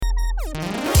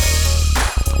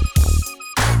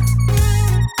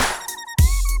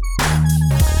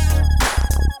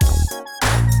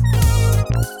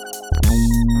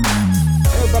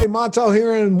Montel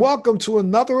here, and welcome to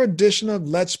another edition of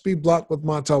Let's Be Blunt with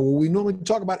Montel, where we normally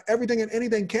talk about everything and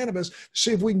anything cannabis to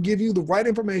see if we can give you the right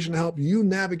information to help you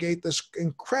navigate this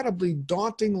incredibly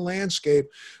daunting landscape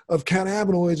of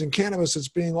cannabinoids and cannabis that's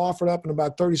being offered up in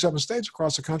about 37 states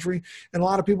across the country. And a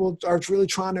lot of people are really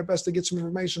trying their best to get some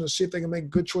information to see if they can make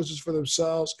good choices for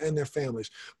themselves and their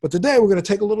families. But today we're going to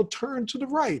take a little turn to the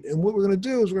right. And what we're going to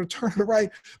do is we're going to turn to the right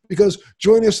because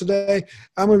joining us today,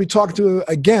 I'm going to be talking to,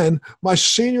 again, my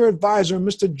senior advisor,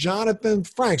 Mr. Jonathan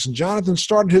Franks. And Jonathan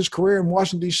started his career in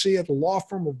Washington, D.C. at the law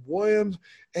firm of Williams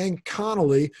and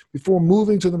Connolly before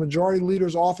moving to the majority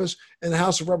leader's office in the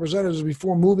House of Representatives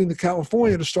before moving to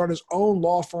California to start his own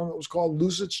law firm that was called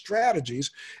Lucid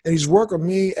Strategies. And he's worked with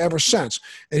me ever since.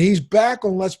 And he's back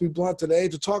on Let's Be Blunt today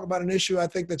to talk about an issue I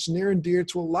think that's near and dear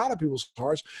to a lot of people's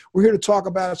hearts. We're here to talk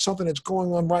about something that's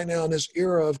going on right now in this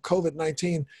era of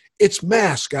COVID-19. It's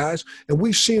masks, guys. And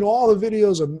we've seen all the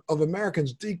videos of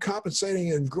Americans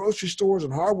decompensating in grocery stores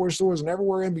and hardware stores and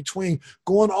everywhere in between,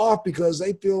 going off because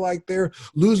they feel like they're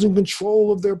losing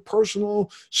control of their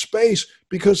personal space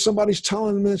because somebody's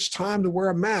telling them it's time to wear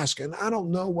a mask. And I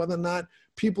don't know whether or not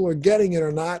people are getting it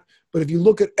or not. But if you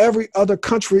look at every other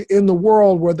country in the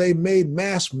world where they made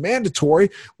masks mandatory,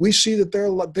 we see that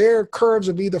their curves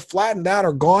have either flattened out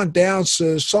or gone down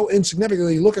so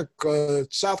insignificantly. You look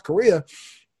at South Korea.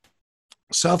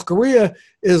 South Korea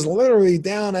is literally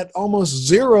down at almost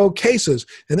 0 cases,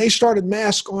 and they started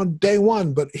masks on day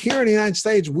one. But here in the United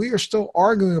States, we are still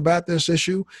arguing about this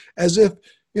issue as if,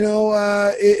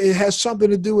 it has something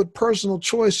to do with personal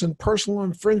choice and personal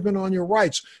infringement on your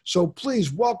rights. So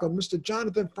please welcome Mr.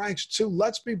 Jonathan Franks to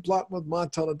Let's Be Blunt with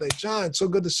Montel today. John, so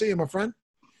good to see you, my friend.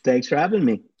 Thanks for having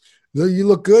me. You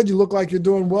look good. You look like you're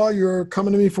doing well. You're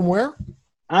coming to me from where?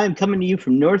 I'm coming to you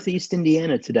from Northeast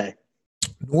Indiana today.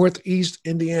 Northeast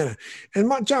Indiana.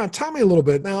 And John, tell me a little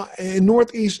bit. Now, in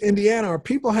Northeast Indiana, are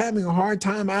people having a hard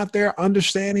time out there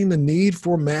understanding the need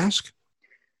for masks?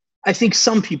 I think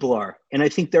some people are, and I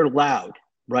think they're loud,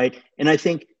 right? And I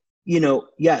think,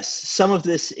 yes, some of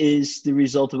this is the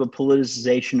result of a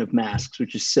politicization of masks,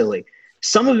 which is silly.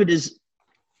 Some of it is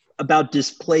about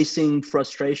displacing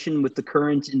frustration with the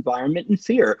current environment and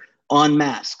fear on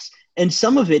masks. And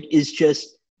some of it is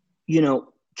just,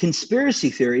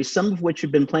 conspiracy theories, some of which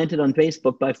have been planted on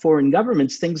Facebook by foreign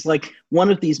governments, things like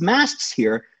one of these masks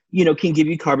here, can give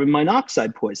you carbon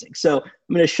monoxide poisoning. So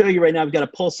I'm going to show you right now, I've got a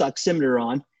pulse oximeter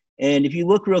on. And if you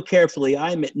look real carefully,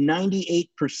 I'm at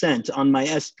 98% on my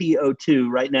SpO2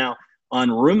 right now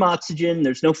on room oxygen.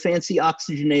 There's no fancy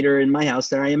oxygenator in my house.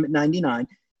 There I am at 99,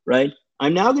 right?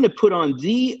 I'm now going to put on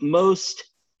the most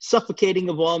suffocating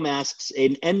of all masks,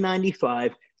 an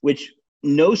N95, which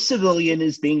no civilian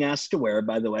is being asked to wear,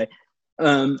 by the way.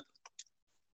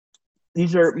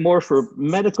 These are more for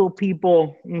medical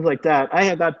people, things like that.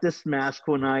 I got this mask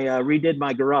when I redid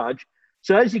my garage.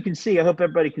 So as you can see, I hope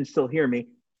everybody can still hear me,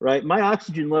 right? My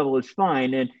oxygen level is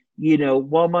fine. And,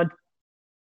 while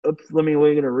let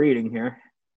me get a reading here.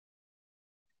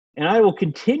 And I will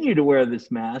continue to wear this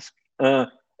mask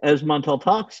as Montel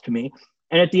talks to me.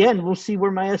 And at the end, we'll see where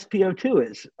my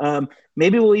SpO2 is.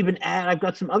 Maybe we'll even add, I've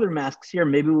got some other masks here.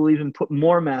 Maybe we'll even put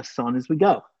more masks on as we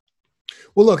go.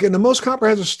 Well, look, in the most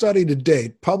comprehensive study to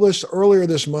date, published earlier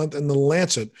this month in The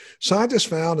Lancet, scientists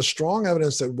found a strong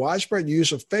evidence that widespread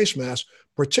use of face masks,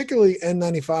 particularly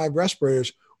N95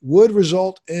 respirators, would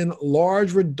result in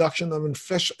large reduction of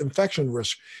infection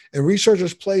risk. And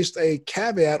researchers placed a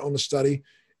caveat on the study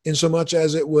in so much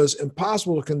as it was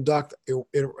impossible to conduct a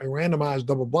randomized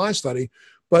double-blind study.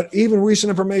 But even recent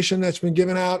information that's been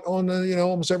given out on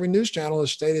almost every news channel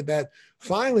has stated that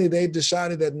finally they've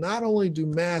decided that not only do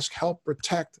masks help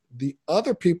protect the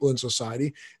other people in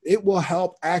society, it will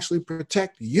help actually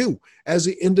protect you as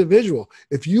the individual.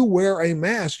 If you wear a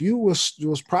mask, you will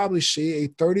probably see a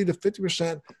 30 to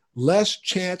 50% less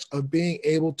chance of being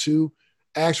able to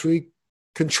actually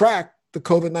contract the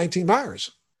COVID-19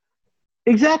 virus.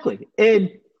 Exactly.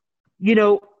 And,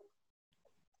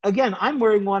 again, I'm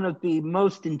wearing one of the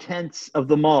most intense of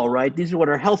them all, right? These are what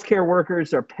our healthcare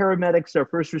workers, our paramedics, our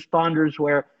first responders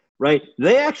wear, right?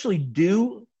 They actually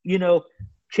do,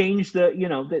 change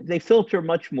they filter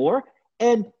much more.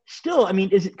 And still,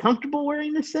 is it comfortable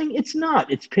wearing this thing? It's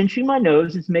not. It's pinching my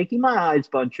nose. It's making my eyes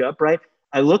bunch up, right?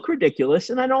 I look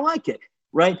ridiculous and I don't like it,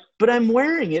 right? But I'm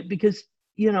wearing it because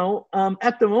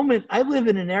at the moment, I live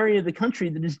in an area of the country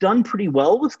that has done pretty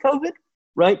well with COVID,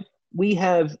 right? We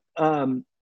have,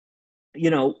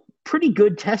 pretty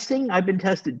good testing. I've been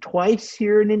tested twice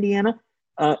here in Indiana.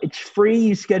 It's free.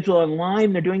 You schedule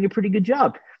online. They're doing a pretty good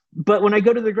job. But when I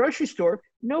go to the grocery store,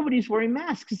 nobody's wearing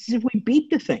masks. It's as if we beat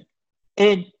the thing.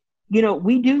 And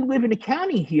we do live in a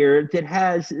county here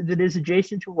that is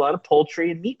adjacent to a lot of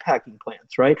poultry and meat packing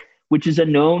plants, right? Which is a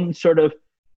known sort of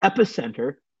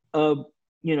epicenter of,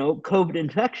 COVID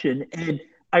infection. And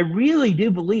I really do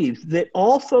believe that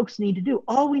all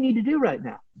we need to do right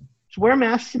now is wear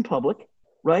masks in public,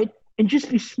 right? And just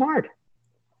be smart.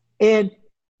 And,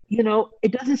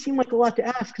 it doesn't seem like a lot to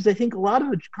ask, because I think a lot of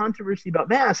the controversy about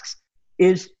masks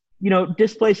is,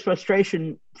 displaced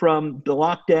frustration from the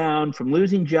lockdown, from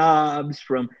losing jobs,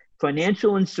 from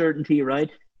financial uncertainty, right?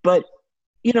 But,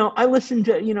 I listened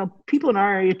to, people in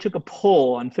our area took a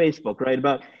poll on Facebook,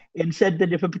 right, and said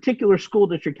that if a particular school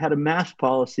district had a mask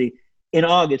policy in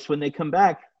August when they come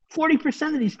back,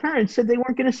 40% of these parents said they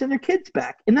weren't going to send their kids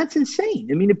back. And that's insane.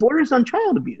 I mean, it borders on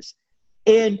child abuse.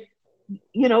 And,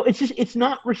 it's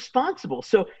not responsible.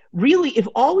 So really, if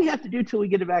all we have to do till we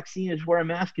get a vaccine is wear a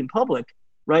mask in public,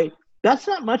 right, that's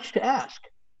not much to ask.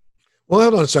 Well,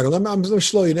 hold on a second. I'm going to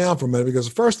slow you down for a minute, because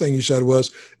the first thing you said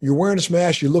was, you're wearing this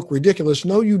mask, you look ridiculous.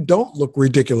 No, you don't look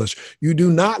ridiculous. You do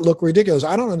not look ridiculous.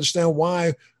 I don't understand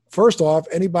why, first off,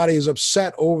 anybody is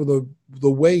upset over the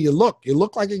way you look. You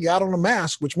look like you got on a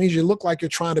mask, which means you look like you're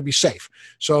trying to be safe.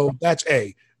 So that's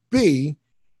A. B,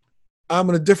 I'm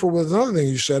going to differ with another thing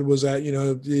you said, was that,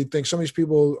 you think some of these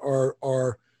people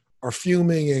are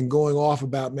fuming and going off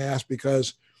about masks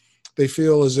because they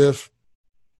feel as if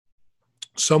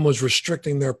someone's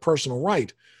restricting their personal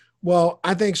right. Well,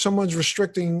 I think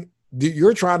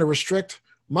you're trying to restrict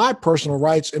my personal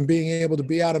rights in being able to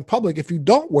be out in public if you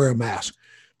don't wear a mask.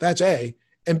 That's A.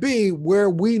 And B, where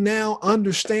we now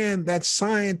understand that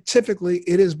scientifically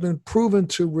it has been proven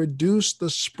to reduce the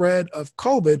spread of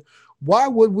COVID, why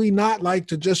would we not like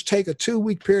to just take a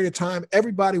 2-week period of time?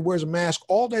 Everybody wears a mask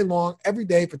all day long, every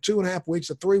day for 2.5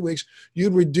 weeks or 3 weeks.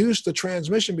 You'd reduce the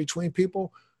transmission between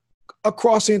people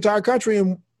across the entire country,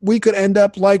 and we could end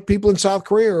up like people in South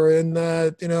Korea or in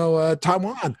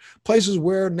Taiwan, places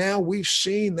where now we've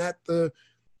seen that the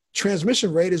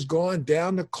transmission rate has gone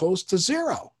down to close to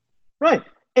zero. Right.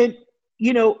 And,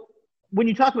 when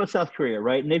you talk about South Korea,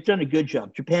 right, and they've done a good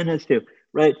job, Japan has too,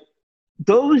 right?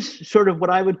 Those sort of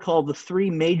what I would call the 3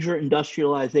 major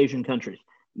industrialized Asian countries,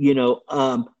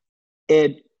 and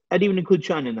I'd even include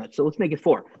China in that. So let's make it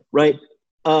 4, right?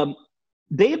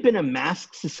 They have been a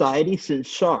mask society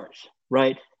since SARS,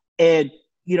 right? And,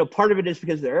 part of it is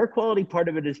because of their air quality, part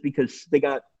of it is because they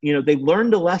got, they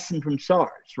learned a lesson from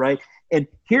SARS, right? And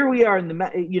here we are in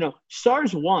the,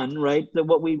 SARS 1, right?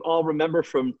 What we all remember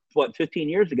from 15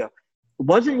 years ago,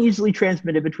 wasn't easily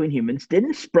transmitted between humans,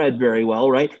 didn't spread very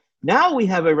well, right? Now we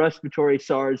have a respiratory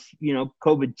SARS,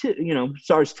 COVID-2,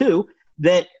 SARS 2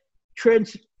 that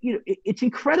it's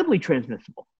incredibly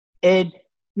transmissible. And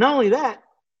not only that,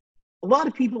 a lot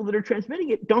of people that are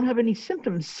transmitting it don't have any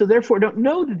symptoms, so therefore don't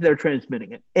know that they're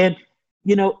transmitting it. And,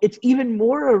 it's even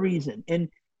more a reason. And,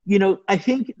 I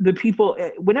think the people,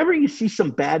 whenever you see some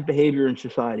bad behavior in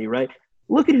society, right,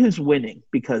 look at who's winning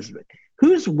because of it.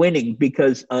 Who's winning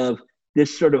because of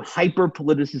this sort of hyper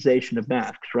politicization of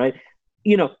masks, right?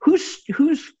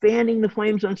 Who's fanning the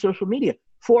flames on social media?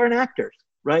 Foreign actors,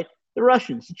 right? The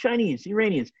Russians, the Chinese, the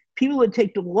Iranians, people that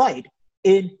take delight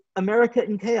in America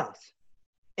in chaos.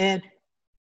 And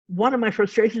one of my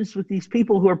frustrations with these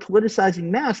people who are politicizing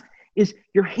masks is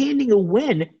you're handing a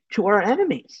win to our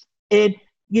enemies. And,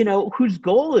 whose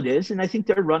goal it is, and I think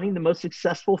they're running the most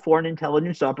successful foreign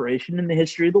intelligence operation in the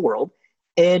history of the world,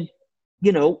 and,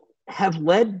 have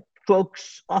led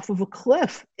folks off of a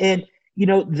cliff. And,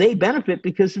 they benefit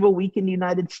because of a weakened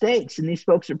United States. And these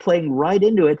folks are playing right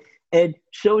into it. And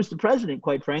so is the president,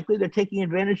 quite frankly. They're taking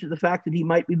advantage of the fact that he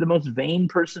might be the most vain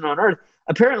person on earth.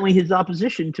 Apparently, his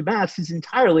opposition to masks is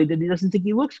entirely that he doesn't think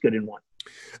he looks good in one.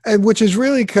 And which is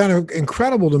really kind of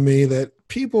incredible to me that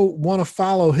people want to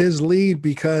follow his lead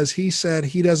because he said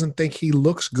he doesn't think he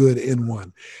looks good in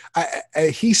one.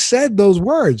 He said those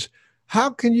words. How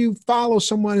can you follow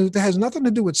someone who has nothing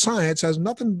to do with science, has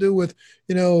nothing to do with,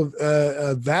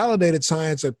 validated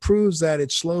science that proves that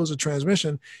it slows the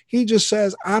transmission? He just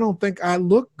says, I don't think I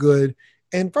look good.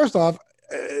 And first off,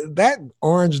 that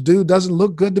orange dude doesn't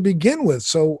look good to begin with.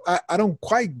 So I don't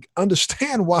quite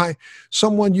understand why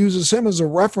someone uses him as a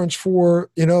reference for,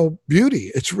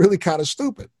 beauty. It's really kind of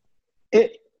stupid.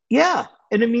 Yeah.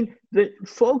 And I mean, the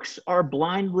folks are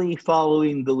blindly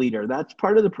following the leader. That's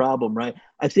part of the problem, right?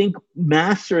 I think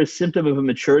masks are a symptom of a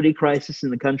maturity crisis in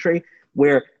the country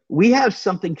where we have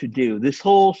something to do. This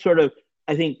whole sort of,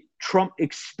 I think, Trump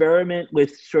experiment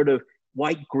with sort of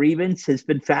white grievance has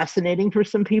been fascinating for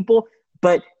some people,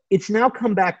 but it's now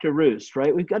come back to roost,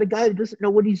 right? We've got a guy that doesn't know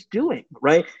what he's doing,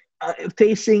 right?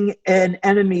 Facing an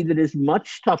enemy that is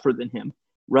much tougher than him,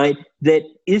 right? That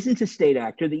isn't a state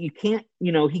actor, that you can't,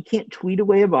 he can't tweet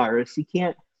away a virus. He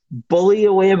can't bully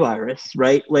away a virus,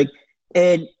 right? Like,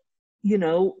 and, you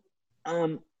know,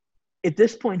 at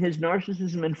this point, his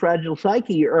narcissism and fragile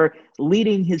psyche are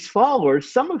leading his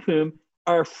followers, some of whom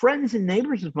are friends and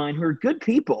neighbors of mine who are good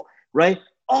people, right?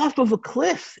 Off of a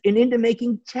cliff and into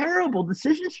making terrible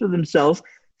decisions for themselves.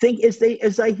 Think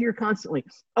as I hear constantly,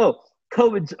 oh,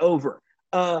 COVID's over.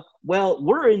 Well,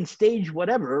 we're in stage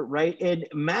whatever, right? And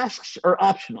masks are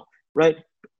optional, right?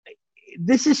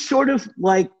 This is sort of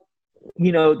like,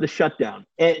 the shutdown.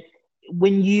 And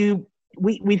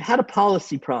we've had a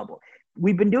policy problem.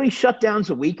 We've been doing shutdowns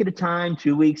a week at a time,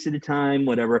 2 weeks at a time,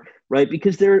 whatever, right?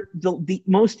 Because they're the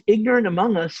most ignorant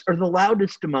among us are the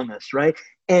loudest among us, right?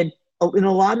 And in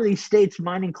a lot of these states,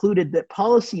 mine included, that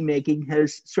policymaking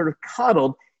has sort of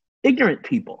coddled ignorant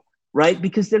people, right?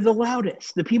 Because they're the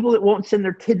loudest, the people that won't send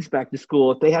their kids back to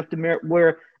school if they have to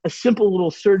wear a simple little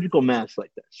surgical mask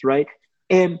like this, right?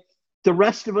 And the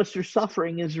rest of us are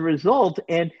suffering as a result.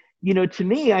 And to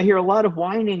me, I hear a lot of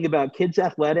whining about kids'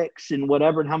 athletics and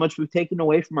whatever, and how much we've taken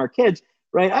away from our kids,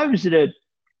 right? I was at a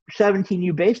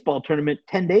 17U baseball tournament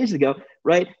 10 days ago,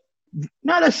 right?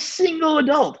 Not a single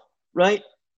adult, right,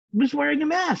 was wearing a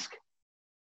mask.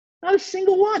 Not a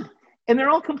single one. And they're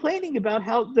all complaining about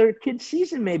how their kid's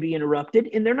season may be interrupted,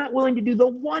 and they're not willing to do the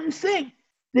one thing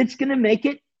that's going to make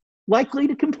it likely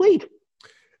to complete.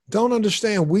 Don't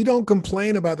understand. We don't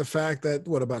complain about the fact that,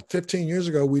 about 15 years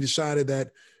ago, we decided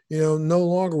that, no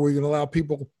longer we're going to allow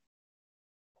people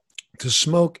to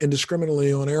smoke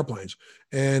indiscriminately on airplanes.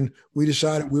 And we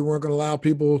decided we weren't going to allow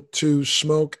people to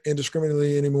smoke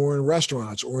indiscriminately anymore in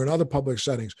restaurants or in other public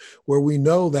settings where we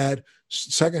know that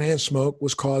secondhand smoke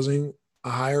was causing a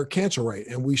higher cancer rate.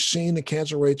 And we've seen the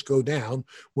cancer rates go down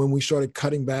when we started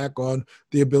cutting back on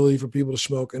the ability for people to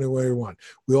smoke any way they want.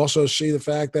 We also see the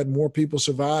fact that more people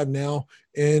survive now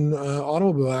in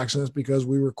automobile accidents because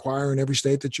we require in every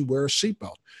state that you wear a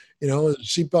seatbelt. Is a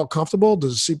seatbelt comfortable?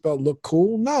 Does a seatbelt look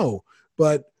cool? No.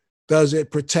 But does it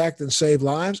protect and save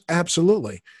lives?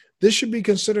 Absolutely. This should be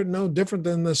considered no different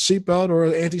than the seatbelt or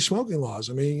anti-smoking laws.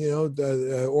 I mean,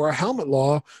 or a helmet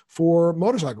law for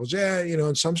motorcycles. Yeah,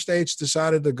 in some states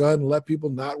decided to go ahead and let people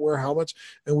not wear helmets.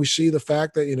 And we see the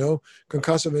fact that,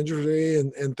 concussive injury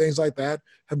and things like that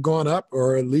have gone up,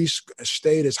 or at least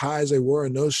stayed as high as they were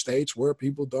in those states where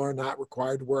people are not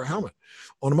required to wear a helmet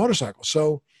on a motorcycle.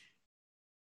 So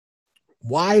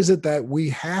why is it that we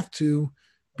have to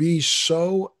be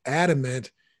so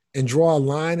adamant and draw a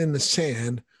line in the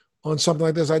sand on something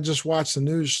like this? I just watched the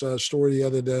news story the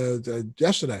other day,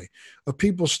 yesterday, of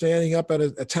people standing up at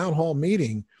a town hall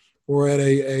meeting or at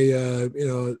a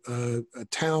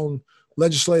town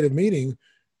legislative meeting,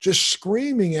 just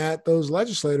screaming at those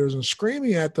legislators and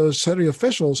screaming at those city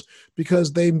officials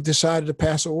because they decided to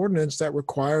pass an ordinance that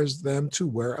requires them to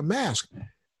wear a mask.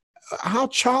 How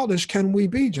childish can we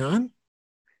be, John?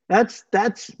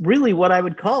 That's really what I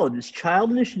would call it, is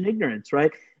childish and ignorance,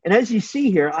 right? And as you see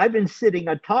here, I've been sitting,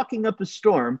 I'm talking up a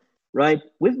storm, right,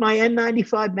 with my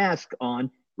N95 mask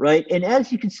on, right? And as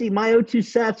you can see, my O2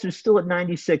 sats are still at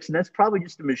 96, and that's probably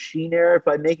just a machine error. If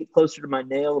I make it closer to my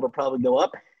nail, it'll probably go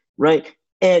up, right?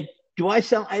 And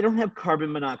I don't have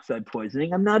carbon monoxide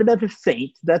poisoning. I'm not about to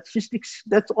faint. That's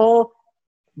all,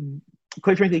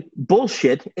 quite frankly,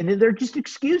 bullshit. And they're just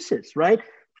excuses, right?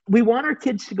 We want our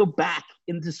kids to go back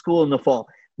into school in the fall.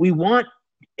 We want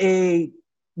a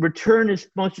return as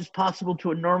much as possible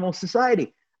to a normal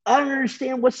society. I don't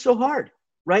understand what's so hard,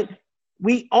 right?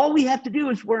 All we have to do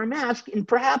is wear a mask and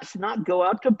perhaps not go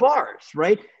out to bars,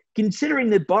 right? Considering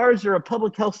that bars are a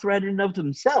public health threat in and of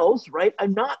themselves, right?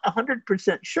 I'm not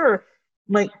 100% sure.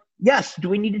 Like, yes, do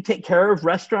we need to take care of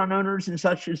restaurant owners and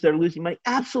such as they're losing money?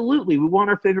 Absolutely. We want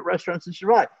our favorite restaurants to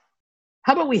survive.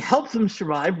 How about we help them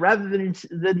survive rather than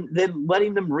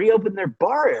letting them reopen their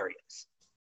bar areas?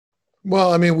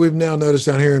 Well, I mean, we've now noticed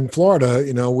down here in Florida,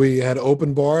 we had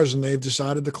open bars and they've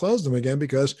decided to close them again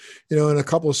because, in a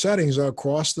couple of settings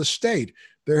across the state,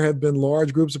 there have been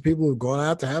large groups of people who've gone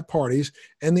out to have parties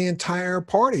and the entire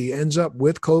party ends up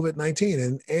with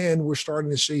COVID-19. And we're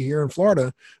starting to see here in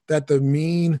Florida that the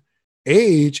mean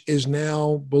age is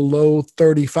now below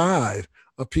 35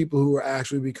 of people who are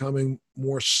actually becoming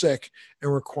more sick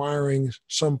and requiring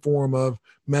some form of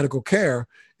medical care.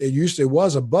 It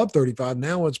was above 35.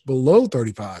 Now it's below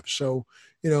 35. So,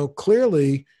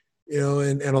 clearly,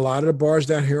 and a lot of the bars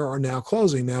down here are now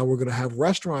closing. Now we're going to have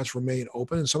restaurants remain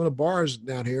open, and some of the bars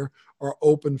down here are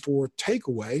open for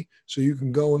takeaway. So you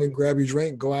can go in and grab your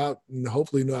drink, go out, and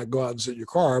hopefully not go out and sit in your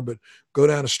car, but go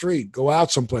down the street, go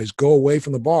out someplace, go away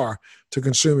from the bar to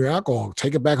consume your alcohol.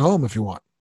 Take it back home if you want.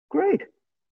 Great.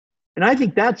 And I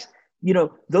think that's,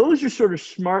 those are sort of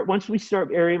smart. Once we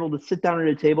are able to sit down at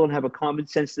a table and have a common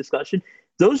sense discussion,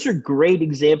 those are great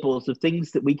examples of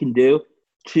things that we can do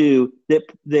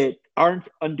that aren't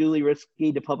unduly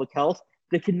risky to public health,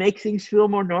 that can make things feel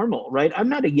more normal, right? I'm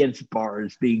not against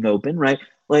bars being open, right?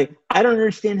 Like, I don't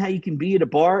understand how you can be at a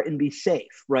bar and be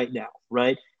safe right now,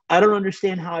 right? I don't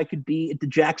understand how I could be at the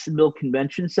Jacksonville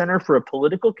Convention Center for a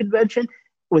political convention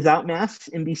without masks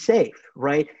and be safe,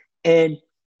 right? And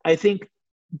I think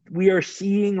we are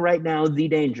seeing right now the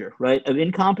danger, right, of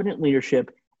incompetent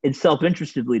leadership and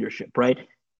self-interested leadership, right?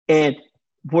 And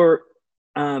we're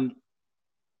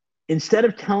instead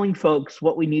of telling folks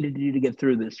what we needed to do to get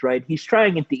through this, right, he's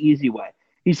trying it the easy way.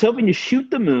 He's hoping to shoot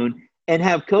the moon and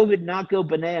have COVID not go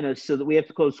bananas so that we have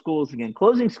to close schools again.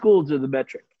 Closing schools are the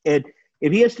metric. And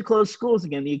if he has to close schools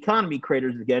again, the economy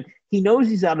craters again, he knows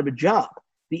he's out of a job.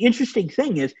 The interesting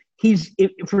thing is,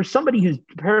 for somebody who's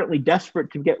apparently desperate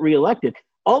to get reelected,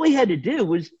 all he had to do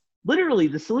was literally,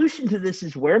 the solution to this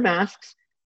is wear masks,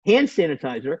 hand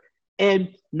sanitizer,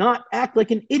 and not act like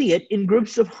an idiot in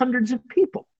groups of hundreds of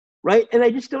people, right? And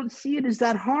I just don't see it as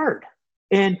that hard.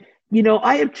 And,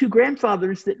 I have two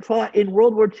grandfathers that fought in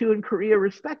World War II and Korea,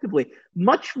 respectively.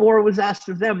 Much more was asked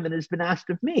of them than has been asked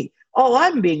of me. All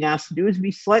I'm being asked to do is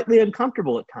be slightly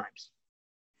uncomfortable at times.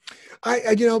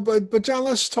 But John,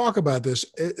 let's talk about this.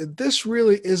 This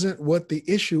really isn't what the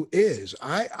issue is.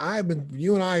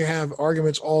 You and I have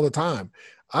arguments all the time.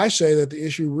 I say that the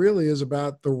issue really is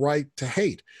about the right to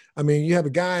hate. I mean, you have a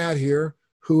guy out here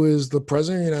who is the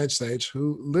president of the United States,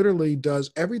 who literally does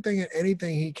everything and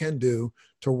anything he can do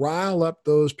to rile up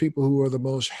those people who are the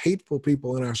most hateful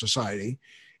people in our society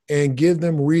and give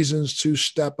them reasons to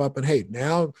step up and hate.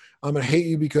 Now, I'm going to hate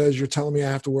you because you're telling me I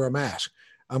have to wear a mask.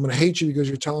 I'm going to hate you because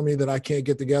you're telling me that I can't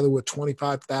get together with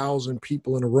 25,000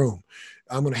 people in a room.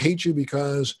 I'm going to hate you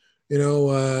because,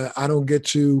 I don't get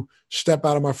to step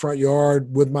out of my front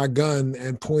yard with my gun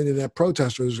and point it at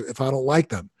protesters if I don't like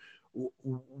them.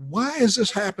 Why is this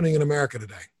happening in America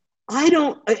today?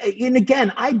 And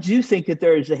again, I do think that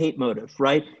there is a hate motive,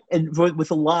 right? And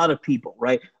with a lot of people,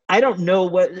 right? I don't know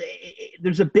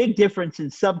there's a big difference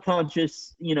in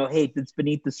subconscious, hate that's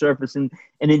beneath the surface and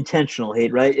intentional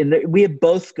hate, right? And we have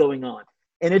both going on.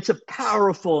 And it's a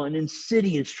powerful and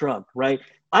insidious drug, right?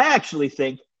 I actually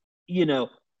think,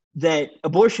 that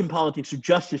abortion politics are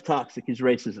just as toxic as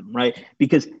racism, right?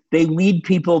 Because they lead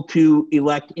people to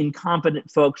elect incompetent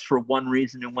folks for one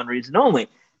reason and one reason only.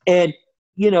 And,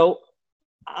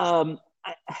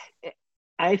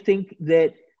 I think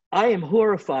that I am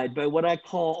horrified by what I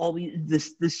call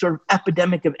this sort of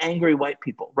epidemic of angry white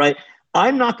people, right?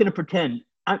 I'm not going to pretend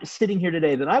I'm sitting here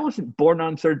today that I wasn't born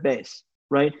on third base,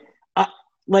 right?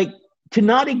 To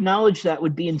not acknowledge that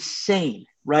would be insane,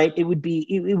 right? It would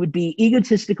be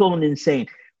egotistical and insane,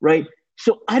 right?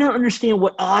 So I don't understand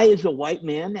what I, as a white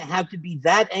man, have to be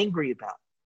that angry about,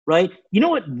 right? You know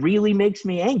what really makes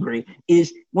me angry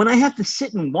is when I have to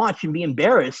sit and watch and be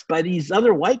embarrassed by these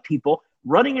other white people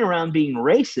running around being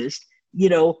racist,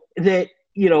 that,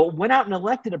 went out and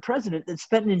elected a president that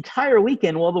spent an entire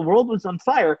weekend while the world was on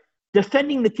fire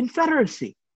defending the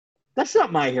Confederacy. That's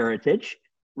not my heritage,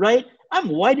 right? I'm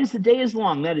white as the day is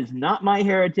long. That is not my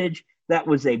heritage. That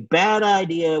was a bad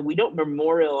idea. We don't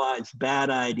memorialize bad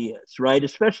ideas, right?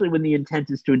 Especially when the intent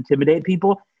is to intimidate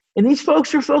people. And these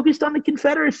folks are focused on the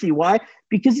Confederacy. Why?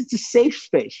 Because it's a safe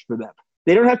space for them.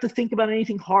 They don't have to think about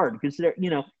anything hard because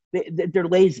they're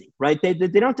lazy, right? They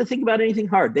don't have to think about anything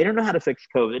hard. They don't know how to fix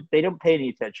COVID. They don't pay any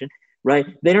attention, right?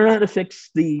 They don't know how to fix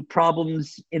the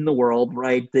problems in the world,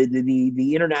 right?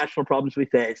 The international problems we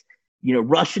face.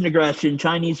 Russian aggression,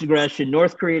 Chinese aggression,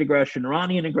 North Korean aggression,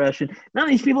 Iranian aggression. None of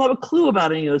these people have a clue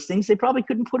about any of those things. They probably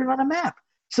couldn't put it on a map.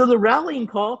 So the rallying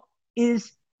call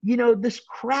is, this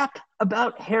crap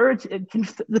about heritage,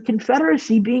 the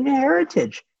Confederacy being a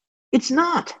heritage. It's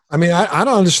not. I mean, I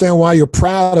don't understand why you're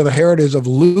proud of the heritage of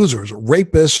losers,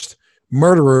 rapists,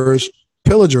 murderers,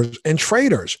 pillagers, and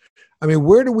traitors. I mean,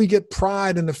 where do we get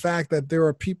pride in the fact that there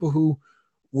are people who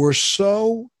were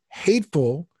so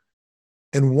hateful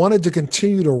and wanted to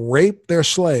continue to rape their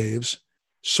slaves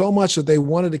so much that they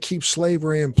wanted to keep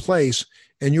slavery in place,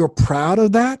 and you're proud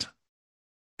of that?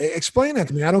 Explain that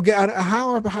to me. I don't get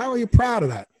how are you proud of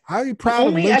that? How are you proud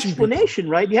of lynching people? The only explanation,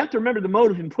 right? You have to remember the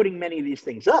motive in putting many of these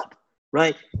things up,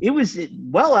 right? It was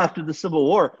well after the Civil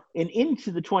War and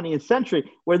into the 20th century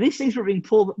where these things were being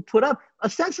put up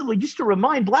ostensibly just to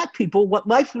remind Black people what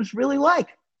life was really like,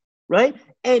 right?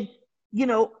 And,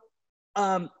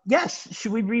 yes,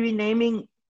 should we be renaming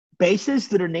bases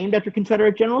that are named after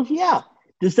Confederate generals? Yeah.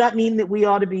 Does that mean that we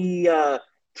ought to be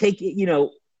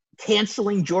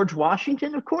canceling George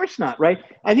Washington? Of course not, right?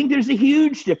 I think there's a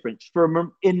huge difference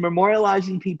in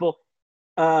memorializing people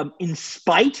in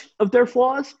spite of their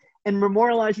flaws and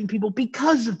memorializing people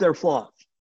because of their flaws.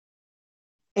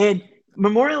 And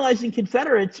memorializing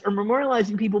Confederates or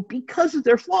memorializing people because of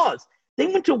their flaws. They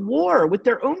went to war with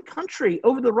their own country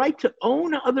over the right to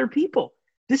own other people.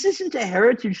 This isn't a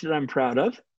heritage that I'm proud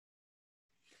of.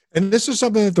 And this is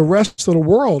something that the rest of the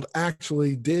world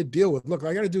actually did deal with. Look,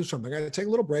 I got to do something. I got to take a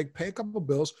little break, pay a couple of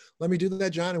bills. Let me do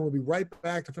that, John, and we'll be right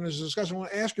back to finish the discussion. I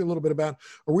want to ask you a little bit about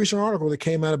a recent article that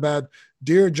came out about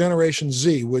Dear Generation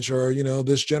Z, which are,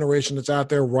 this generation that's out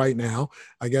there right now.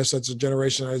 I guess that's a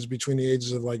generation that is between the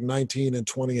ages of like 19 and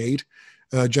 28,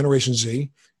 Generation Z.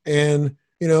 And,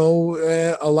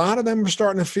 a lot of them are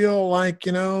starting to feel like,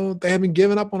 they haven't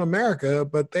given up on America,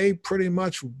 but they pretty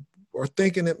much are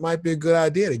thinking it might be a good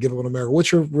idea to give up on America.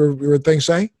 What's your thing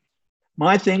say?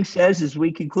 My thing says, as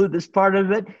we conclude this part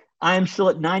of it, I am still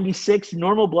at 96.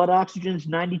 Normal blood oxygen is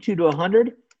 92 to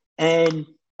 100, and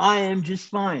I am just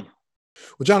fine.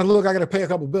 Well, John, look, I got to pay a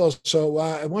couple of bills. So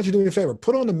I want you to do me a favor.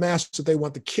 Put on the masks that they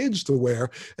want the kids to wear,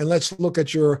 and let's look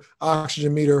at your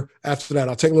oxygen meter after that.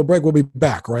 I'll take a little break. We'll be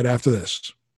back right after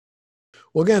this.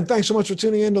 Well, again, thanks so much for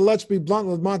tuning in to Let's Be Blunt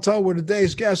with Montel, where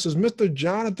today's guest is Mr.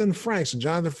 Jonathan Franks. And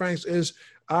Jonathan Franks is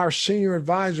our senior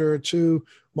advisor to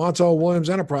Montel Williams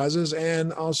Enterprises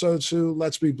and also to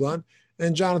Let's Be Blunt.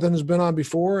 And Jonathan has been on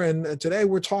before. And today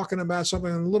we're talking about something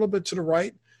a little bit to the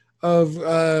right of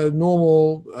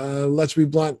normal Let's Be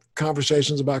Blunt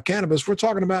conversations about cannabis. We're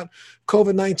talking about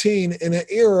COVID-19 in an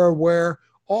era where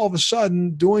all of a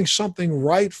sudden doing something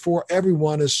right for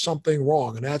everyone is something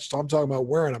wrong. And I'm talking about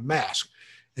wearing a mask.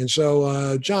 And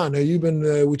so, John, you've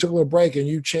been, we took a little break and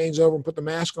you changed over and put the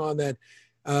mask on that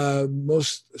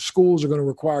most schools are going to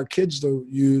require kids to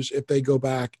use if they go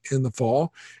back in the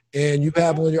fall. And you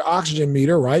have on your oxygen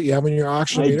meter, right? You have on your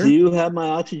oxygen meter? I do have my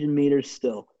oxygen meter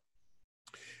still.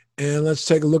 And let's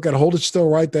take a look at, hold it still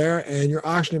right there. And your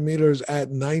oxygen meter is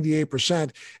at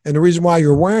 98%. And the reason why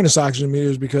you're wearing this oxygen meter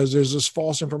is because there's this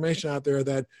false information out there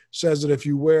that says that if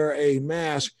you wear a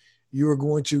mask, you are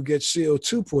going to get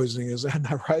CO2 poisoning. Is that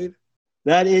not right?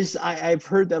 That is, I've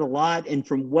heard that a lot, and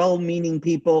from well-meaning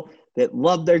people that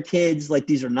love their kids. Like,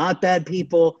 these are not bad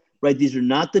people, right? These are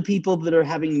not the people that are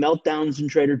having meltdowns in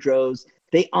Trader Joe's.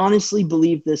 They honestly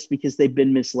believe this because they've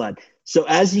been misled. So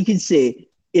as you can see,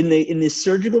 in this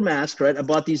surgical mask, right? I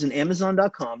bought these on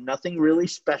Amazon.com. Nothing really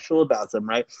special about them,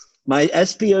 right? My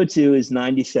SpO2 is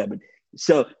 97.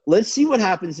 So let's see what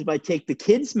happens if I take the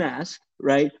kid's mask,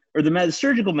 right? Or the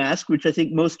surgical mask, which I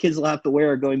think most kids will have to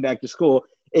wear going back to school,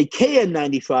 a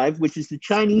KN95, which is the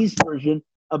Chinese version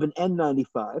of an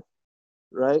N95,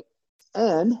 right?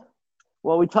 And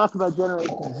while we talk about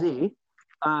Generation Z,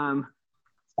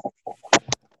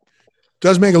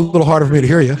 does make it a little harder for me to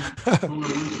hear you. Hold on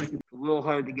 1 second. It's a little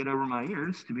hard to get over my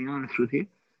ears, to be honest with you.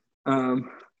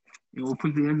 We'll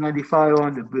put the N95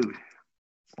 on to boot.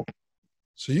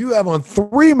 So you have on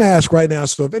 3 masks right now.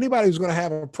 So if anybody was going to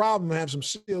have a problem and have some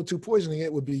CO2 poisoning,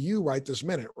 it would be you right this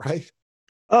minute, right?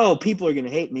 Oh, people are going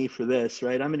to hate me for this,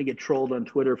 right? I'm going to get trolled on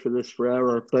Twitter for this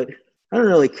forever, but I don't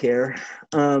really care.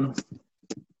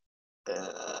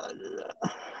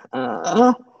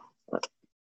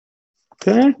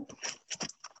 Okay.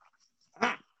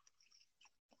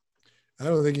 I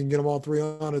don't think you can get them all 3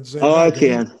 on at the same time. I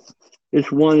can.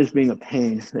 This one is being a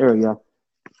pain. There we go.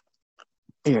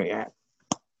 There we go.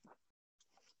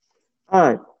 All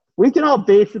right. We can all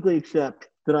basically accept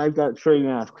that I've got 3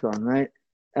 masks on, right?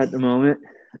 At the moment.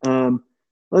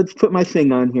 Let's put my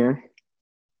thing on here.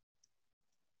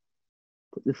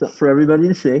 Put this up for everybody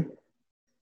to see.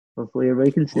 Hopefully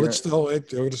everybody can see it. It's still, you're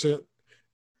going to see it.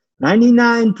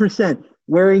 99%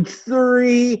 wearing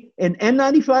an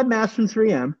N95 mask from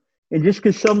 3M. And just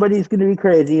because somebody's going to be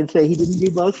crazy and say he didn't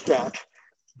do both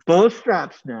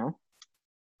straps now.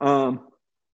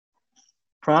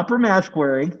 Proper mask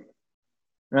wearing,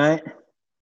 right?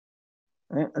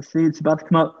 Let's see, it's about to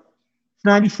come up. It's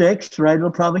 96, right?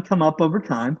 It'll probably come up over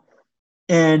time.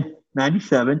 And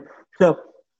 97. So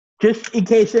just in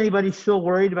case anybody's still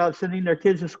worried about sending their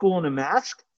kids to school in a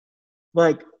mask,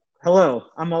 like, hello,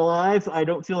 I'm alive. I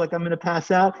don't feel like I'm going to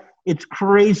pass out. It's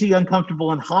crazy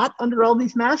uncomfortable and hot under all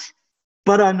these masks,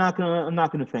 but I'm not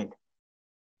going to faint.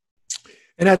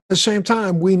 And at the same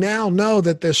time, we now know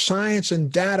that the science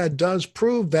and data does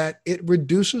prove that it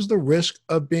reduces the risk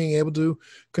of being able to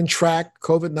contract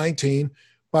COVID-19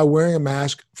 by wearing a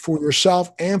mask for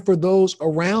yourself and for those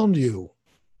around you.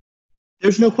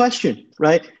 There's no question,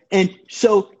 right? And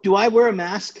so do I wear a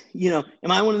mask? Am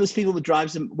I one of those people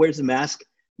that wears a mask,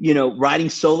 riding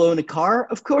solo in a car?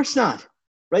 Of course not.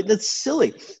 right? That's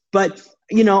silly. But,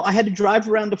 you know, I had to drive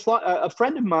around a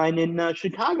friend of mine in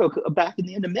Chicago back in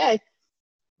the end of May.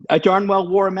 I darn well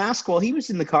wore a mask while he was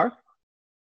in the car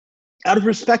out of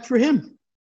respect for him.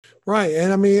 Right.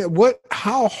 And I mean,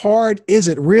 how hard is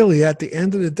it really at the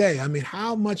end of the day? I mean,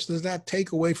 how much does that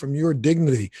take away from your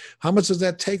dignity? How much does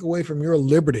that take away from your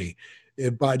liberty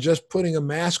by just putting a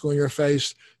mask on your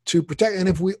face to protect? And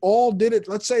if we all did it,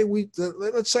 let's say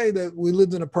that we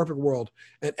lived in a perfect world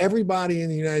and everybody in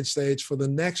the United States for the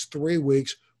next 3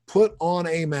 weeks put on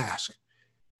a mask.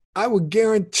 I would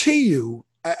guarantee you,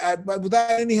 but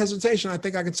without any hesitation, I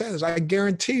think I can say this. I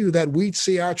guarantee you that we'd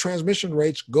see our transmission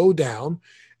rates go down,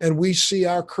 and we see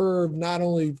our curve not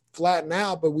only flatten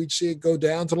out, but we'd see it go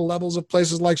down to the levels of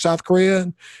places like South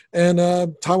Korea and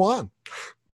Taiwan.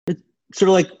 It's sort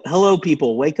of like, hello,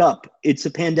 people, wake up. It's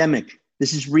a pandemic.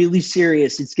 This is really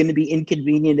serious. It's going to be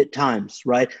inconvenient at times,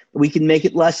 right? We can make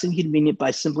it less inconvenient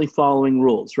by simply following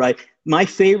rules, right? My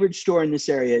favorite store in this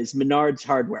area is Menards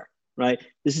Hardware, right?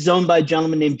 This is owned by a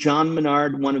gentleman named John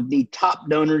Menard, one of the top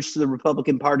donors to the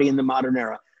Republican Party in the modern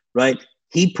era, right?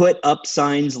 He put up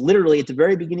signs literally at the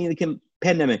very beginning of the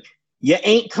pandemic. You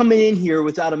ain't coming in here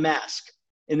without a mask.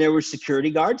 And there were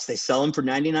security guards. They sell them for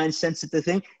 99 cents at the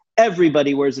thing.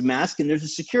 Everybody wears a mask, and there's a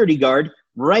security guard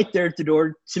right there at the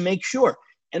door to make sure.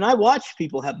 And I watched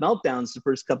people have meltdowns the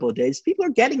first couple of days. People are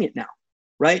getting it now,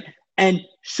 right? And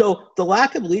so the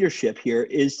lack of leadership here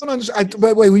is.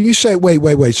 Wait, when you say,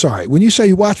 wait, sorry. When you say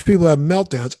you watch people have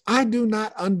meltdowns, I do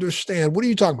not understand. What are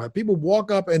you talking about? People walk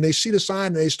up and they see the sign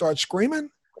and they start screaming?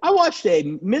 I watched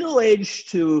a middle-aged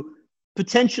to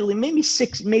potentially maybe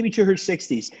to her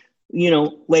 60s,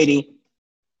 lady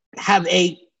have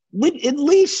at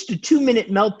least a 2-minute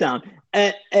meltdown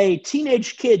at a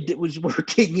teenage kid that was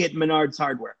working at Menards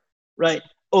Hardware, right?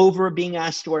 Over being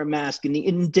asked to wear a mask and the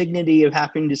indignity of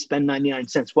having to spend 99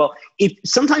 cents. Well, if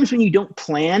sometimes when you don't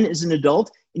plan as an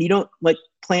adult and you don't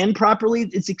plan properly,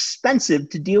 it's expensive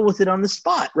to deal with it on the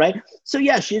spot, right? So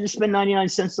yeah, she had to spend 99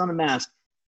 cents on a mask.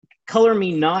 Color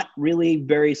me not really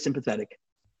very sympathetic.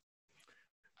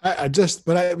 But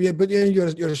you're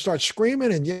going to start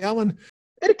screaming and yelling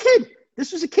at a kid.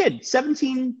 This was a kid,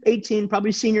 17, 18,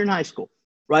 probably senior in high school,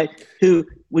 right? Who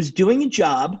was doing a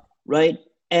job, right?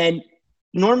 And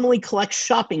normally collects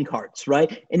shopping carts,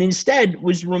 right? And instead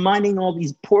was reminding all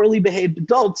these poorly behaved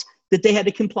adults that they had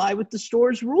to comply with the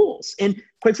store's rules. And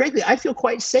quite frankly, I feel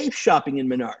quite safe shopping in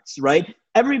Menards, right?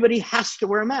 Everybody has to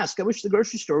wear a mask. I wish the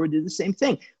grocery store would do the same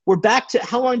thing. We're back to,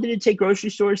 how long did it take grocery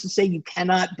stores to say you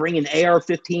cannot bring an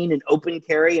AR-15 and open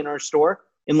carry in our store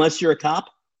unless you're a cop,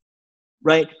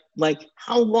 right? Like,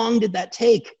 how long did that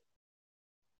take?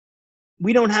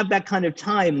 We don't have that kind of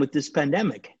time with this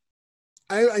pandemic.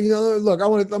 Look, I'm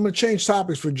going to change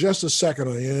topics for just a second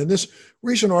on you. And this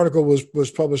recent article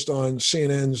was published on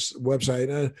CNN's website,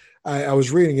 and I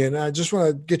was reading it, and I just want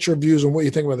to get your views on what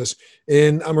you think about this.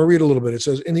 And I'm going to read a little bit. It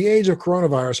says, in the age of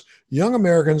coronavirus, young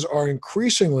Americans are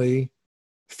increasingly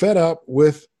fed up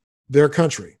with their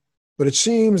country. But it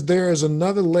seems there is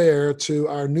another layer to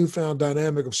our newfound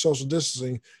dynamic of social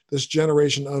distancing. This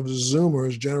generation of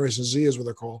Zoomers, Generation Z is what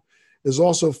they're called, is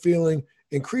also feeling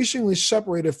increasingly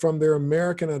separated from their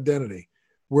American identity.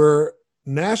 Where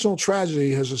national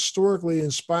tragedy has historically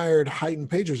inspired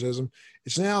heightened patriotism,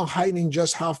 it's now heightening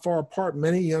just how far apart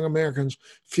many young Americans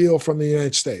feel from the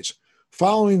United States.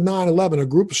 Following 9/11, a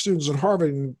group of students at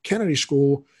Harvard and Kennedy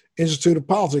School Institute of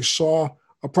Politics saw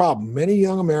a problem. Many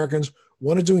young Americans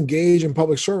wanted to engage in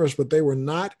public service, but they were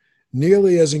not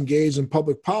nearly as engaged in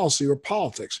public policy or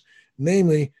politics.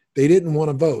 Namely, they didn't want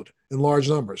to vote in large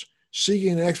numbers.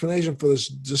 Seeking an explanation for this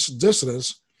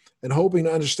dissonance and hoping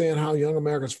to understand how young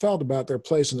Americans felt about their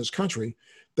place in this country,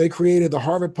 they created the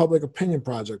Harvard Public Opinion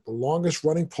Project, the longest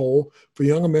running poll for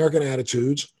young American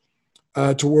attitudes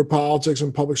toward politics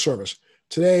and public service.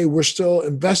 Today, we're still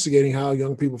investigating how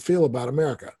young people feel about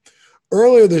America.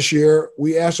 Earlier this year,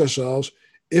 we asked ourselves,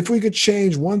 if we could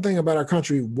change one thing about our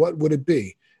country, what would it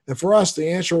be? And for us, the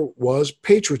answer was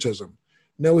patriotism.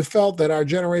 Now, we felt that our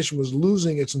generation was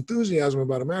losing its enthusiasm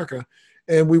about America,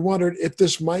 and we wondered if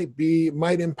this might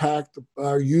impact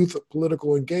our youth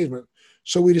political engagement.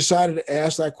 So we decided to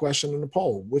ask that question in a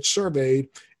poll, which surveyed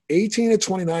 18 to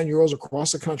 29-year-olds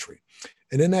across the country.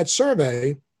 And in that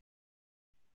survey,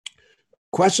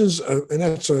 questions, and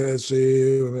that's 20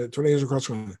 years across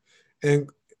the country, and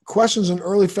questions in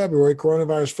early February,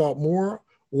 coronavirus felt more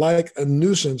like a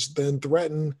nuisance than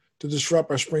threatened to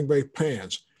disrupt our spring break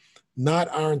plans. Not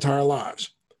our entire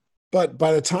lives. But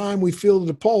by the time we fielded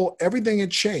the poll, everything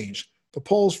had changed. The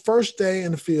poll's first day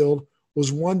in the field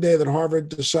was one day that Harvard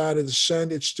decided to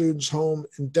send its students home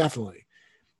indefinitely.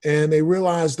 And they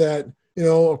realized that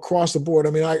across the board.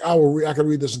 I mean, I could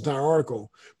read this entire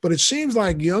article, but it seems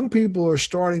like young people are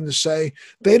starting to say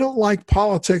they don't like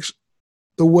politics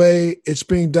the way it's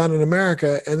being done in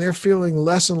America, and they're feeling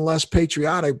less and less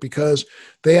patriotic because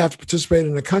they have to participate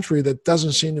in a country that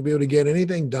doesn't seem to be able to get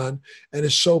anything done and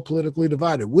is so politically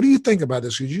divided. What do you think about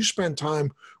this? Because you spend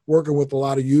time working with a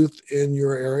lot of youth in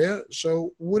your area.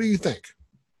 So what do you think?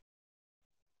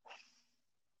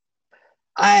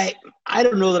 I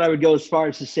don't know that I would go as far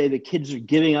as to say that kids are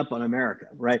giving up on America,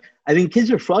 right? I think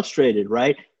kids are frustrated,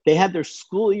 right? They had their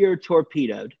school year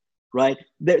torpedoed, right?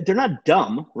 They're not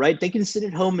dumb, right? They can sit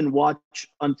at home and watch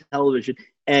on television,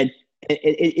 and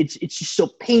it's just so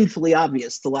painfully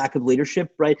obvious the lack of leadership,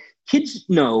 right? Kids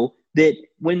know that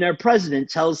when their president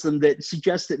tells them that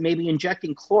suggests that maybe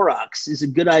injecting Clorox is a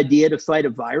good idea to fight a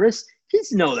virus,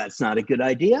 kids know that's not a good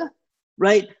idea,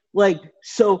 right? Like,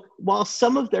 so while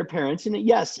some of their parents, and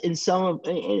yes, and some of,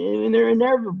 and they're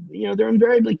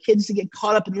invariably kids that get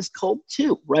caught up in this cult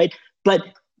too, right? But,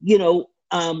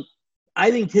 I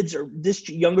think this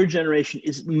younger generation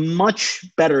is much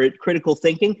better at critical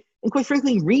thinking and, quite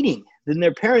frankly, reading than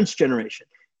their parents' generation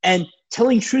and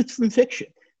telling truth from fiction.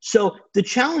 So the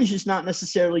challenge is not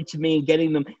necessarily to me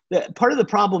getting them. Part of the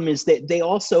problem is that they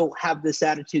also have this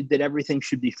attitude that everything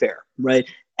should be fair, right?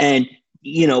 And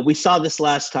we saw this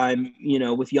last time,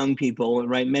 with young people,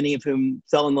 right? Many of whom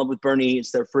fell in love with Bernie.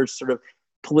 It's their first sort of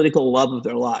political love of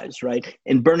their lives, right?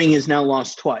 And Bernie has now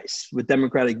lost twice with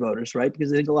Democratic voters, right?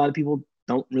 Because I think a lot of people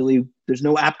there's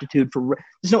no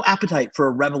appetite for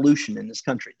a revolution in this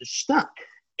country. There's just not.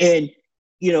 And,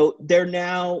 they're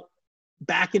now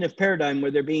back in a paradigm where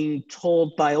they're being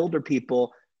told by older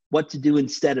people what to do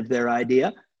instead of their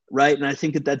idea, right? And I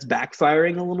think that that's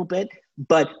backfiring a little bit.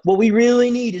 But what we really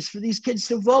need is for these kids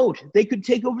to vote. They could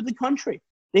take over the country.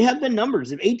 They have the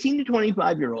numbers of 18 to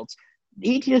 25-year-olds,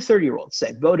 18 to 30-year-olds,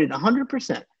 say, voted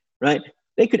 100%, right?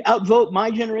 They could outvote my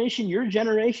generation, your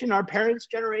generation, our parents'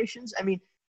 generations. I mean,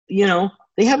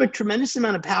 they have a tremendous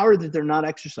amount of power that they're not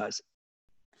exercising.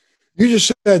 You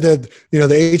just said that,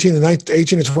 the 18 to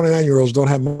 29-year-olds don't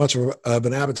have much of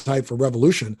an appetite for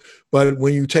revolution. But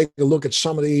when you take a look at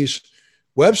some of these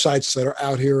websites that are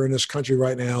out here in this country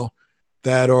right now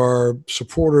that are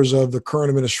supporters of the current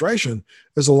administration,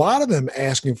 there's a lot of them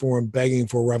asking for and begging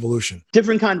for revolution.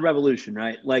 Different kind of revolution,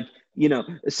 right? Like,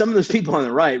 some of those people on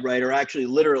the right, are actually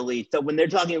literally, so when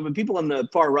people on the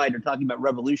far right are talking about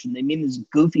revolution, they mean this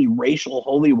goofy racial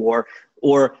holy war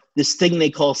or this thing they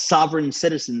call sovereign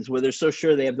citizens, where they're so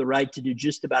sure they have the right to do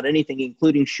just about anything,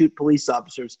 including shoot police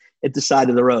officers at the side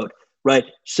of the road. Right.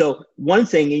 So one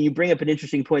thing, and you bring up an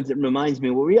interesting point that reminds me,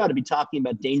 what we ought to be talking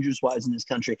about dangerous-wise in this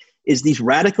country is these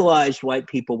radicalized white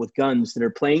people with guns that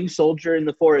are playing soldier in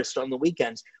the forest on the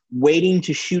weekends, waiting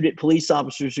to shoot at police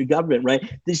officers or government,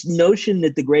 right? This notion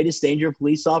that the greatest danger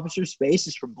police officers face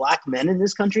is from Black men in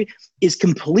this country is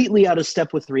completely out of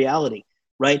step with reality,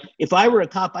 right? If I were a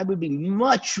cop, I would be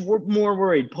much more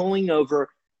worried pulling over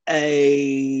a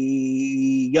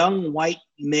young white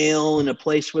male in a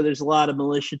place where there's a lot of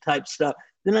militia type stuff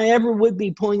than I ever would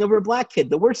be pulling over a Black kid.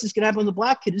 The worst that's going to happen with the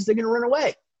Black kid is they're going to run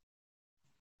away.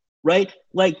 Right?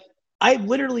 Like, I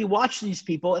literally watch these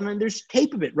people, and then there's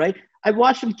tape of it, right? I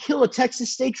watched them kill a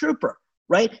Texas state trooper,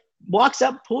 right? Walks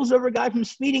up, pulls over a guy from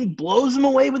speeding, blows him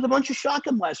away with a bunch of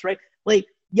shotgun blasts, right? Like,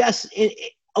 yes,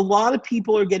 a lot of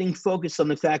people are getting focused on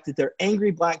the fact that they're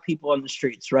angry Black people on the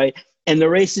streets, right? And the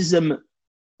racism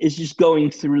is just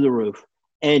going through the roof.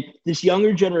 And this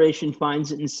younger generation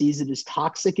finds it and sees it as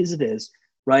toxic as it is,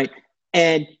 right?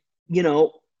 And,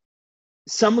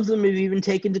 some of them have even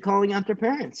taken to calling out their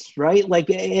parents, right? Like,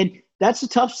 and that's a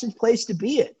tough place to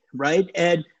be in, right?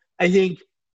 And I think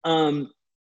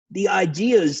the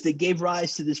ideas that gave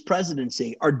rise to this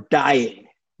presidency are dying,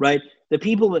 right? The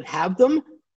people that have them,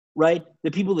 right?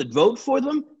 The people that vote for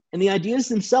them, and the ideas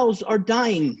themselves are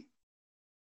dying.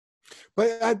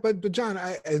 But John,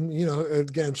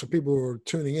 again, so people who are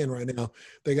tuning in right now,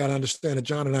 they got to understand that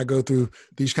John and I go through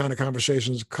these kind of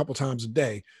conversations a couple times a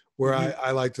day, where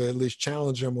I like to at least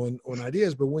challenge them on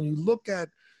ideas. But when you look at,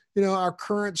 our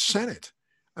current Senate,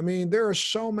 I mean, there are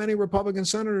so many Republican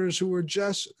senators who are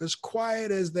just as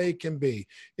quiet as they can be.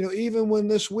 Even when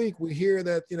this week we hear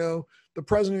that, the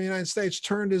president of the United States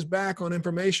turned his back on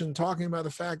information talking about the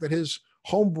fact that his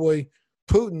homeboy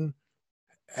Putin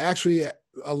actually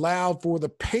allowed for the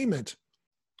payment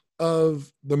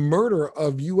of the murder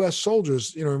of U.S.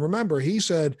 soldiers. Remember, he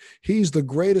said he's the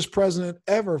greatest president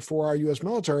ever for our U.S.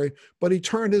 military, but he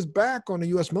turned his back on the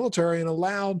U.S. military and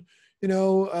allowed,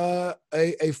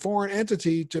 a foreign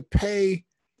entity to pay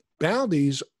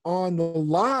bounties on the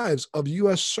lives of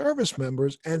U.S. service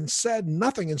members and said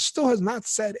nothing, and still has not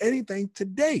said anything to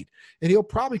date. And he'll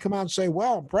probably come out and say,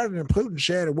 well, President Putin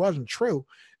said it wasn't true.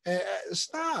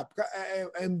 Stop.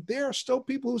 And there are still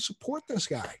people who support this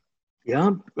guy.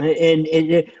 Yeah.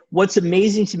 And what's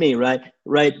amazing to me, right,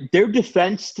 their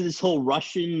defense to this whole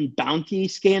Russian bounty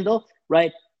scandal,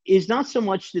 right, is not so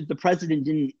much that the president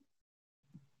didn't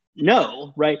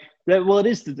know, right? Well, it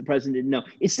is that the president didn't know.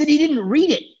 It's that he didn't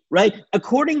read it, right?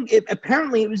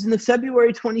 Apparently it was in the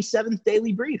February 27th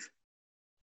Daily Brief.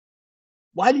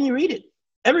 Why didn't he read it?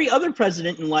 Every other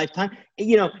president in lifetime,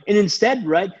 and instead,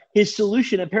 right, his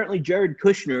solution, apparently Jared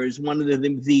Kushner is one of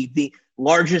the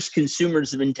largest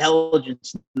consumers of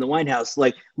intelligence in the White House,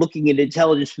 like looking at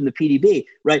intelligence from the PDB,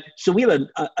 right? So we have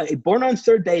a born on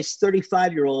third base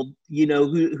 35-year-old,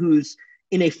 who's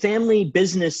in a family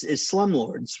business as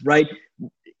slumlords, right?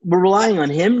 We're relying on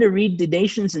him to read the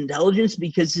nation's intelligence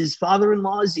because his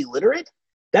father-in-law is illiterate.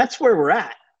 That's where we're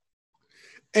at.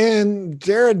 And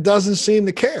Jared doesn't seem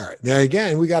to care. Now,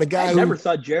 again, we got a guy I've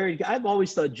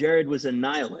always thought Jared was a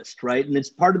nihilist, right? And it's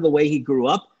part of the way he grew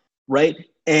up, right?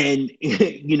 And,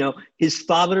 his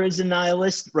father is a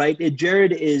nihilist, right? And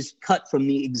Jared is cut from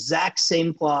the exact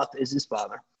same cloth as his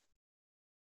father,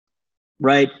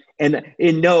 right? And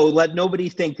no, let nobody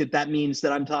think that means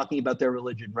that I'm talking about their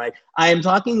religion, right? I am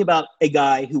talking about a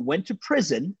guy who went to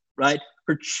prison, right,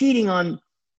 for cheating on,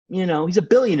 he's a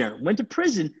billionaire, went to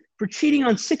prison for cheating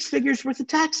on 6 figures worth of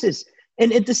taxes.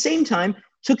 And at the same time,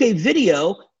 took a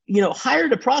video,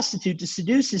 hired a prostitute to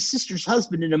seduce his sister's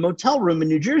husband in a motel room in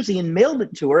New Jersey and mailed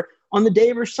it to her on the day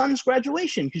of her son's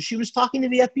graduation because she was talking to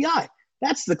the FBI.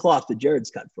 That's the cloth that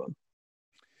Jared's cut from.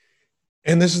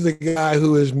 And this is the guy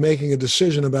who is making a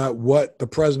decision about what the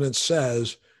president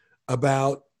says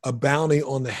about a bounty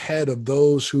on the head of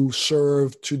those who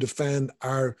serve to defend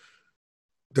our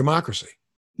democracy.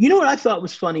 You know what I thought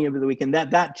was funny over the weekend?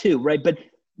 That too, right? But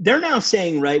they're now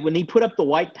saying, right, when he put up the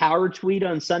white power tweet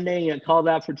on Sunday and called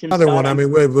out for Tim Another Scott, one. I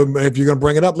mean, if you're going to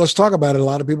bring it up, let's talk about it. A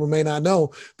lot of people may not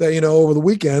know that, over the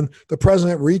weekend, the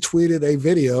president retweeted a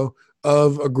video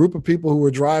of a group of people who were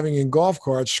driving in golf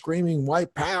carts screaming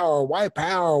white power, white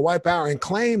power, white power, and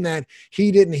claimed that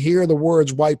he didn't hear the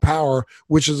words white power,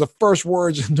 which is the first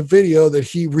words in the video that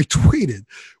he retweeted,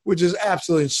 which is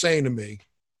absolutely insane to me.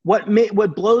 What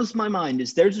blows my mind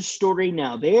is there's a story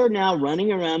now. They are now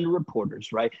running around to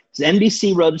reporters, right? So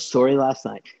NBC wrote a story last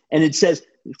night, and it says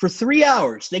for 3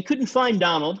 hours, they couldn't find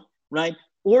Donald, right,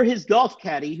 or his golf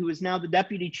caddy, who is now the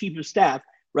deputy chief of staff,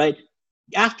 right,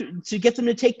 to get them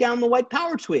to take down the white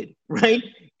power tweet, right?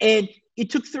 And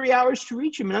it took 3 hours to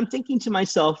reach him. And I'm thinking to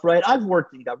myself, right, I've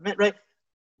worked in government, right?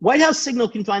 White House signal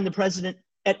can find the president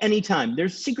at any time.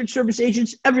 There's Secret Service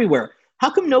agents everywhere. How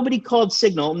come nobody called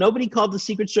Signal? Nobody called the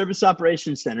Secret Service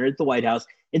Operations Center at the White House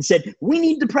and said, we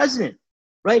need the president,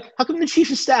 right? How come the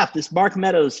chief of staff, this Mark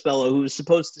Meadows fellow who was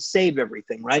supposed to save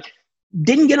everything, right,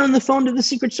 didn't get on the phone to the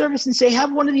Secret Service and say,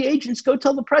 have one of the agents go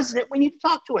tell the president we need to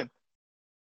talk to him?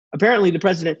 Apparently, the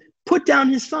president put down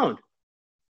his phone.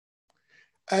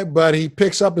 But he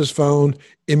picks up his phone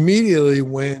immediately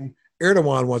when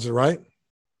Erdogan wants it, right?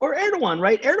 Or Erdogan,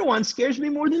 right? Erdogan scares me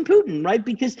more than Putin, right?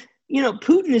 Because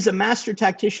Putin is a master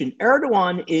tactician.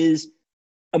 Erdogan is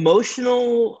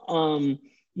emotional.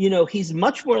 He's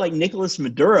much more like Nicolas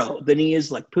Maduro than he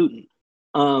is like Putin.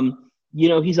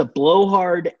 He's a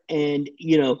blowhard and,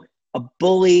 a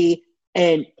bully.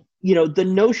 And, the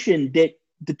notion that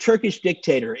the Turkish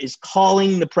dictator is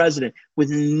calling the president with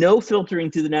no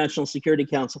filtering through the National Security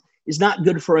Council is not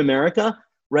good for America,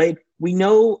 right? We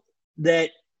know that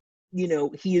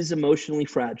he is emotionally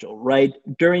fragile, right?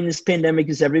 During this pandemic,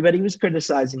 as everybody was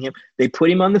criticizing him, they put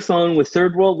him on the phone with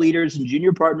third world leaders and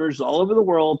junior partners all over the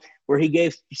world, where he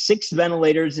gave 6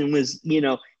 ventilators and was,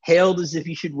 hailed as if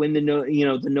he should win the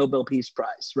Nobel Peace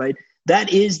Prize, right?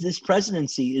 That is this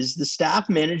presidency, is the staff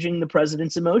managing the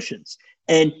president's emotions.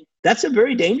 And that's a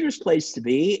very dangerous place to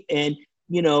be. And,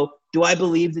 do I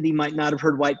believe that he might not have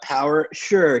heard white power?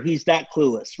 Sure, he's that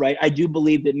clueless, right? I do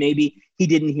believe that maybe he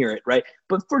didn't hear it, right?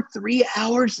 But for 3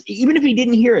 hours, even if he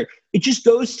didn't hear it, it just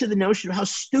goes to the notion of how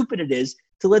stupid it is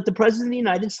to let the president of the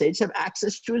United States have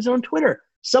access to his own Twitter.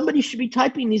 Somebody should be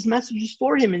typing these messages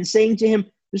for him and saying to him,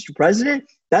 Mr. President,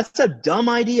 that's a dumb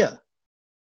idea.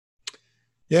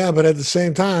 Yeah, but at the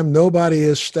same time, nobody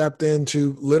has stepped in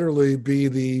to literally be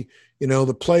the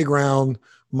playground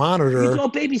monitor. The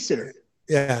adult babysitter.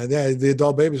 Yeah, the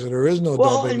adult babysitter. There is no adult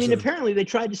babysitter. Well, I mean, apparently they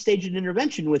tried to stage an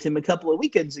intervention with him a couple of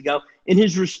weekends ago, and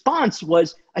his response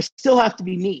was, I still have to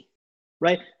be me.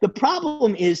 right? The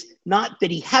problem is not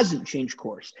that he hasn't changed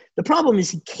course. The problem is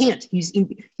he can't.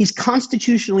 He's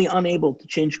constitutionally unable to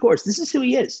change course. This is who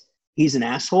he is. He's an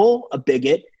asshole, a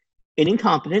bigot, an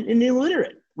incompetent, and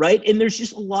illiterate, right? And there's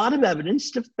just a lot of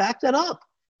evidence to back that up.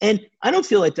 And I don't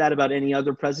feel like that about any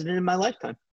other president in my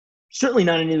lifetime. Certainly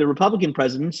not any of the Republican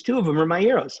presidents. Two of them are my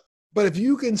heroes. But if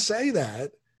you can say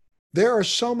that, there are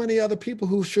so many other people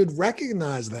who should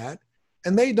recognize that,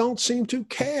 and they don't seem to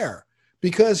care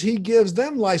because he gives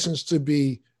them license to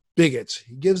be bigots.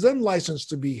 He gives them license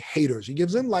to be haters. He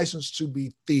gives them license to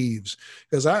be thieves.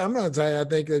 Because I'm going to tell you, I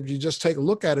think if you just take a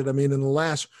look at it, I mean, in the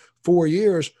last 4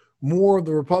 years, more of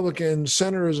the Republican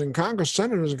senators and Congress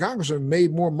have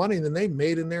made more money than they've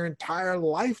made in their entire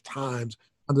lifetimes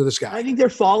under this guy. I think their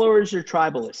followers are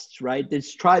tribalists, right?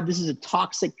 This is a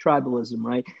toxic tribalism,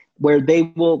 right? Where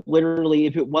they will literally,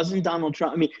 if it wasn't Donald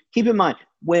Trump, I mean, keep in mind,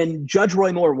 when Judge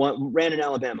Roy Moore ran in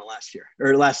Alabama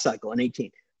last cycle in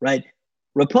 18, right?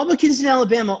 Republicans in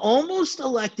Alabama almost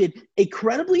elected a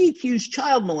credibly accused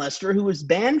child molester who was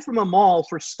banned from a mall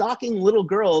for stalking little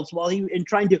girls and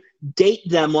trying to date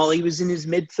them while he was in his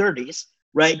mid-30s,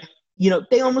 right?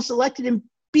 They almost elected him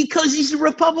because he's a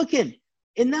Republican.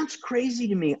 And that's crazy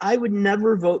to me. I would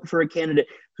never vote for a candidate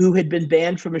who had been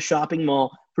banned from a shopping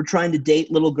mall for trying to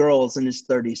date little girls in his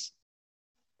 30s.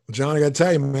 Well, John, I got to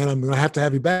tell you, man, I'm going to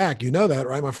have you back. You know that,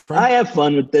 right, my friend? I have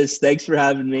fun with this. Thanks for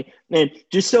having me. Man,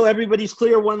 just so everybody's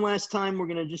clear one last time, we're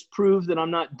going to just prove that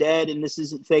I'm not dead and this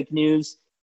isn't fake news.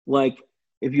 Like,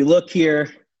 if you look here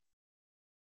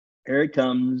it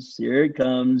comes, here it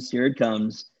comes.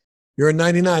 You're in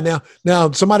 99.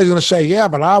 Now somebody's going to say, yeah,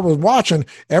 but I was watching.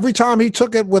 Every time he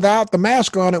took it without the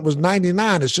mask on, it was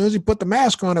 99. As soon as he put the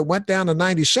mask on, it went down to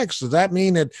 96. Does that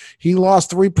mean that he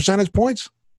lost 3 percentage points?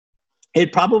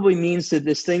 It probably means that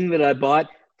this thing that I bought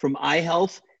from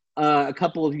iHealth a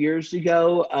couple of years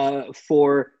ago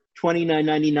for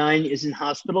 $29.99 isn't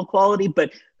hospital quality,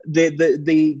 but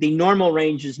the normal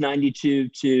range is 92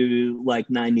 to like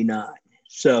 99.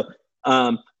 So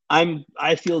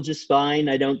I feel just fine.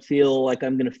 I don't feel like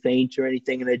I'm going to faint or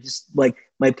anything. And I just like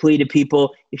my plea to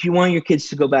people, if you want your kids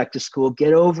to go back to school,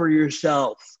 get over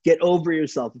yourself. Get over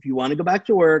yourself. If you want to go back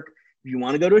to work, if you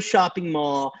want to go to a shopping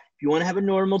mall, if you want to have a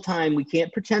normal time, we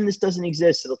can't pretend this doesn't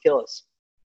exist. It'll kill us.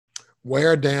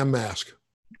 Wear a damn mask.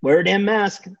 Wear a damn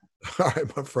mask. All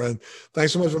right, my friend.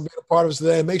 Thanks so much for being a part of us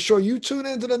today. Make sure you tune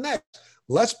into the next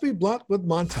Let's Be Blunt with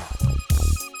Montel.